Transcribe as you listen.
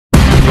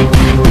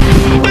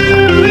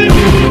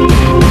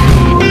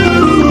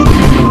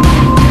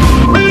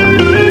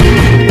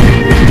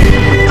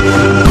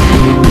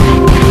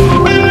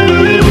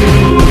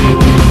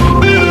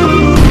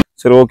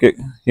சரி ஓகே.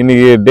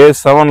 இன்னைக்கு டே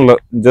 7ல்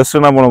ஜஸ்ட்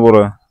என்ன பண்ண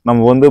போகிறோம்,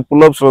 நம்ம வந்து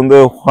புல்அப்ஸில் வந்து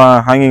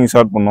ஹேங்கிங்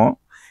ஸ்டார்ட் பண்ணோம்.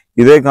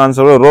 இதே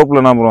கான்செப்ட் ரோப்பில்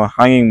என்ன பண்ணுவோம்,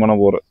 ஹேங்கிங் பண்ண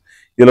போகிறோம்.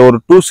 இதில் ஒரு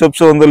 2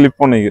 ஸ்டெப்ஸை வந்து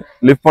லிஃப்ட்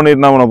பண்ணிட்டு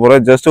என்ன பண்ண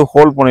போகிறேன், ஜஸ்ட்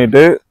ஹோல்ட்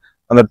பண்ணிவிட்டு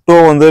அந்த டோ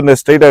வந்து இந்த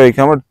ஸ்ட்ரைட்டாக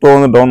வைக்காமல் டோ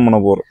வந்து டவுன் பண்ண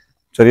போகிறோம்.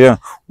 சரியா?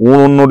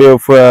 உன்னுடைய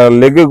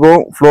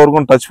லெக்குக்கும்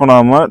ஃப்ளோருக்கும் டச்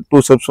பண்ணாமல்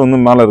 2 ஸ்டெப்ஸ் வந்து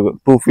மேலே இருக்குது,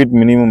 2 feet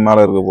மினிமம் மேலே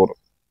இருக்க போகிறோம்.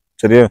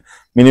 சரியா?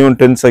 மினிமம்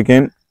 10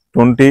 செகண்ட்,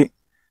 20,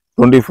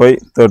 25,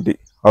 30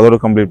 அதோட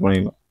கம்ப்ளீட்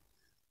பண்ணிக்கலாம்.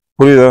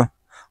 புரியுதா?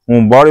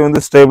 உன் பாடி வந்து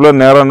ஸ்டேபிளாக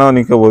நேராக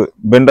நிற்க போகுது,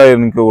 பெண்டாகி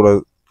நிற்கக்கூடாது.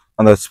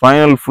 அந்த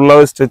ஸ்பைனல்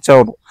ஃபுல்லாகவே ஸ்ட்ரெச்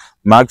ஆகும்.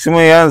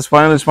 மேக்ஸிமம் ஏன்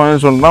ஸ்பைனல்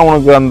சொல்லிட்டுனா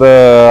உனக்கு அந்த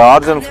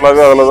ஆர்ஜன்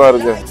ஃபுல்லாகவே அதில் தான்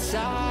இருக்குது.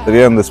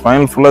 சரியா? அந்த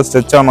ஸ்பைனல் ஃபுல்லாக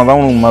ஸ்ட்ரெச் ஆனால் தான்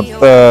உனக்கு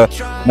மற்ற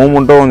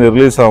மூமெண்ட்டும் கொஞ்சம்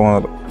ரிலீஸ் ஆகும்.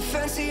 அதில்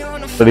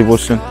ரெடி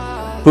பொசிஷன்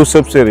 2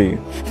 ஸ்டெப்ஸ் ஏறி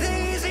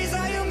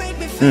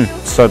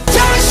ஸ்டார்ட்.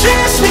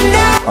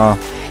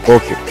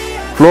 ஓகே.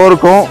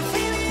 ஃப்ளோருக்கும்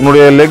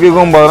உன்னுடைய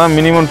லெக்குக்கும் பார்த்தீங்கன்னா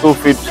மினிமம் 2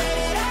 feet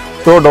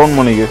டோ டவுன்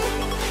பண்ணிக்க.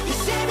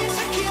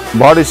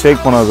 பாடி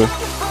ஷேக் பண்ணாது,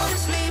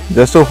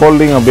 ஜஸ்ட்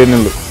ஹோல்டிங் அப்படியே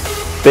நில்லு.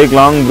 டேக்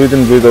லாங் பிரீத்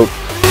இன் பிரீத் அவுட்.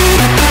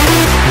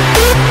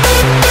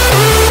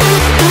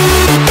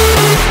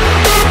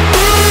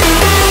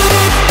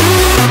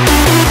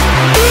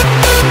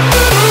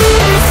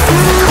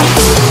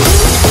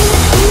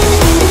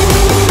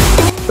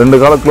 ரெண்டு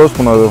காலை க்ளோஸ்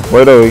பண்ணாது,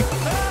 வைடா வை.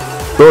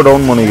 டோ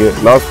டவுன் பண்ணிக்க.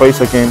 Last 5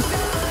 second.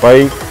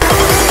 5,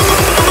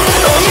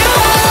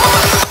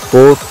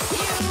 4,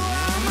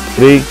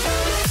 3,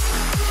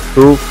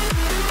 2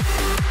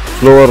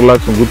 ஸ்லோவாக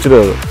ரிலாக்ஸ் பண்ணி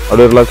குச்சிடாது,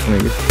 அப்படியே ரிலாக்ஸ்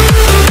பண்ணிக்க.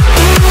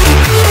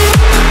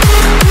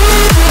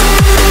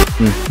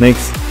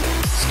 Next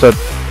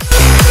start.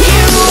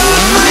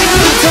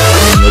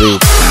 Very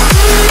good.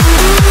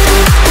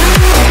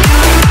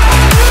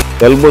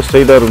 Elbow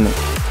ஸ்ட்ரைட்டாக இருக்கணும்.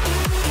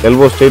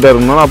 எல்போ ஸ்ட்ரைட்டாக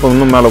இருக்கணும்னா அப்போ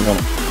இன்னும் மேலே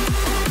போகணும்,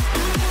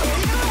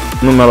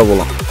 இன்னும் மேலே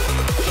போகலாம்.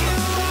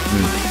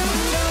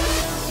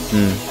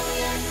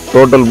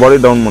 டோட்டல் பாடி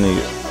டவுன்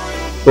பண்ணிக்க.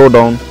 டோ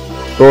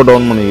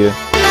டவுன் பண்ணிக்க.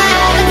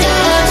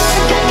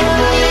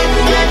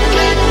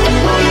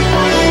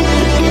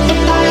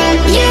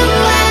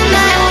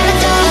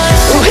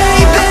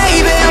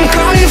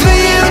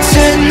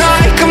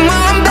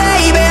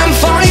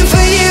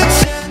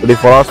 Ready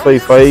for last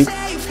 5, 4,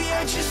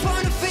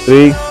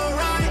 3,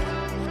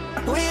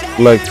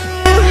 relax.